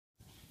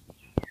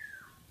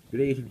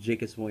Today is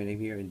Jake Esmoy and I'm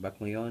here in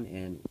Baclayon.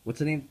 And what's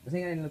the name? What's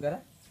the name of the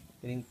lugar?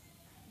 Kaning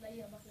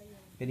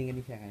kaning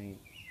siya kaning.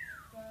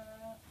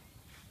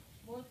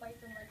 Ball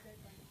Python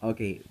Wildlife.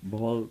 Okay,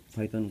 Bohol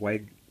Python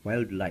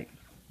Wildlife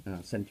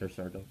Center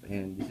sort of.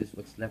 And this is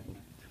what's left of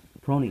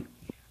Prony,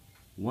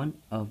 one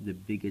of the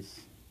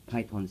biggest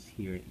pythons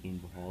here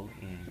in Bohol,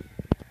 and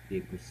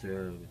they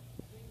preserve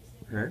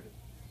her.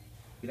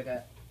 Pila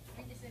ka?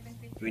 27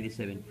 feet.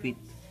 27 feet.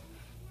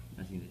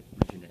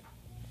 Imagine that.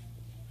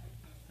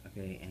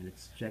 Okay, and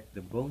let's check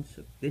the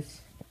bones of this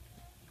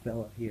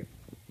fella here.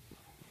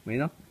 May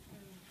no?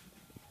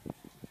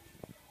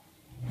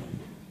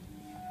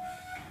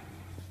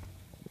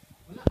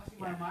 Wala pa si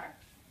Marmar?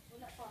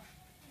 Wala pa.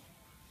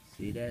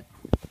 See that?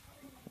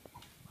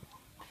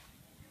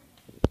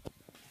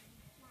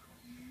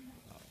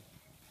 Wow.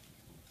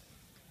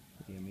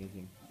 Pretty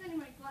amazing. Ito ni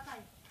Mike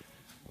Watay.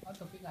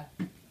 Ano pila?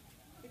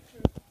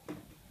 Picture.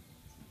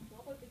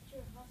 Wala picture.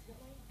 Mas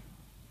gamay.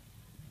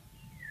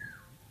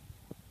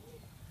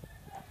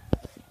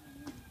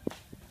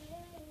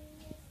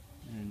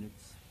 And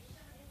it's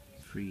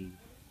pretty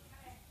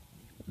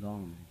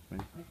long, my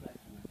friend.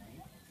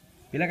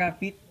 Pila ka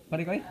feet?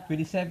 Pare ko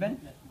 27?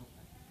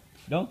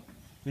 No?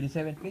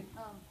 27 feet?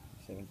 Oh,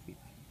 7 feet.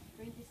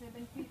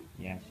 27 feet.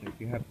 Yeah, so if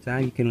you have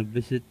time, you can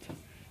visit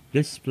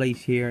this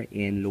place here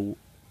in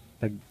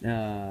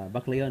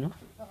Baclayon, no?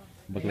 Oo.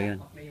 Baclayon.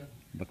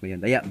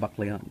 Baclayon. Yeah,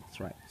 Baclayon. That's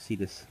right. See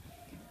this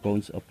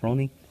bones of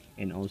Prony,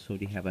 and also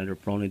they have another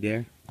Prony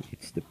there.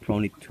 It's the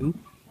Prony 2.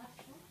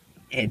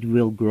 It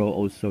will grow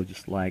also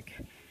just like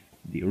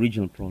the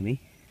original Prony,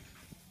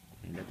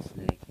 and that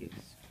snake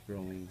is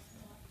growing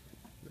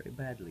very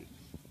badly.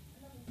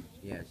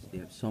 Yes, they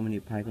have so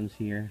many pythons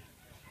here,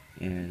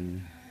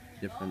 and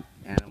different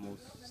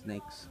animals,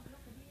 snakes,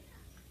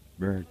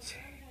 birds,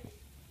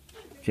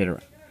 etc.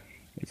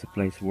 It's a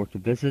place worth to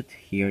visit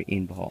here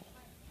in Bohol.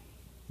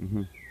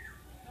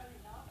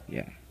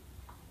 Yeah.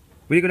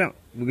 Pwede ko na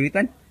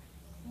magunitan?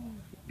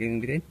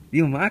 Ganyan bitin? Di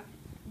mo maak?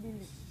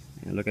 Dili.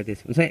 Yeah, look at this.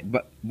 Unsay,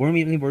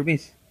 Burmese ni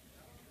Burmese.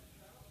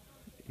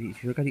 Di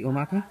sure ka di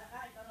umak ha?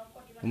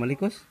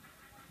 Umalikos?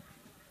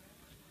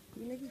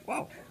 Dili lagi.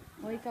 Wow.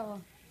 O ikaw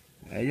oh.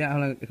 Ay, ya,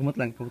 kamot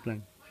lang, kamot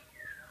lang.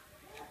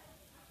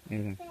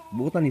 Ayan lang.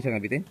 Buutan niya siya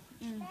nga bitin.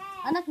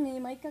 Anak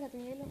ni Mike katong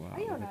yelo. Wow,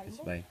 Ayaw look na. at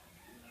this guy.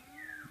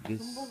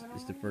 This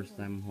is the first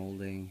time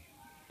holding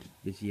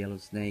this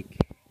yellow snake.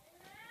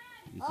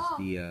 This is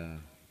the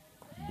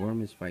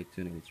Burmese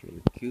python, and it's really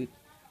cute.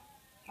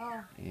 Oh.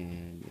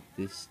 And if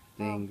this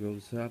thing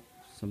grows up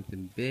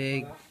something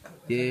big,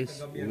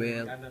 this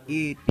will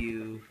eat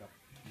you.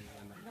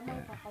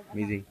 Yeah,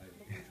 amazing.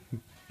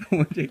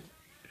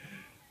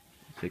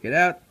 Check it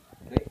out.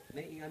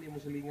 Naiingani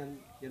mo silingan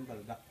yan ba?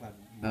 Dakpan.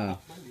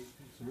 Ah.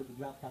 Sunod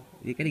dakpan.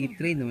 Hindi ka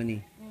nag-train naman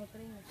eh. Oh,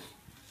 train.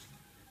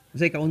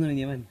 Masay kauno na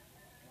niya man.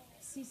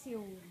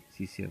 Sisiw.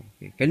 Sisiyo.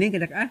 Okay. Kanin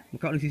ka na ka?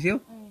 Mukha ulit sisiyo?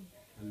 Mm.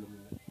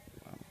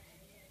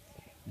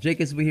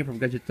 Jake is here from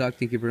Gadget Talk.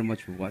 Thank you very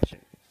much for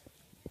watching.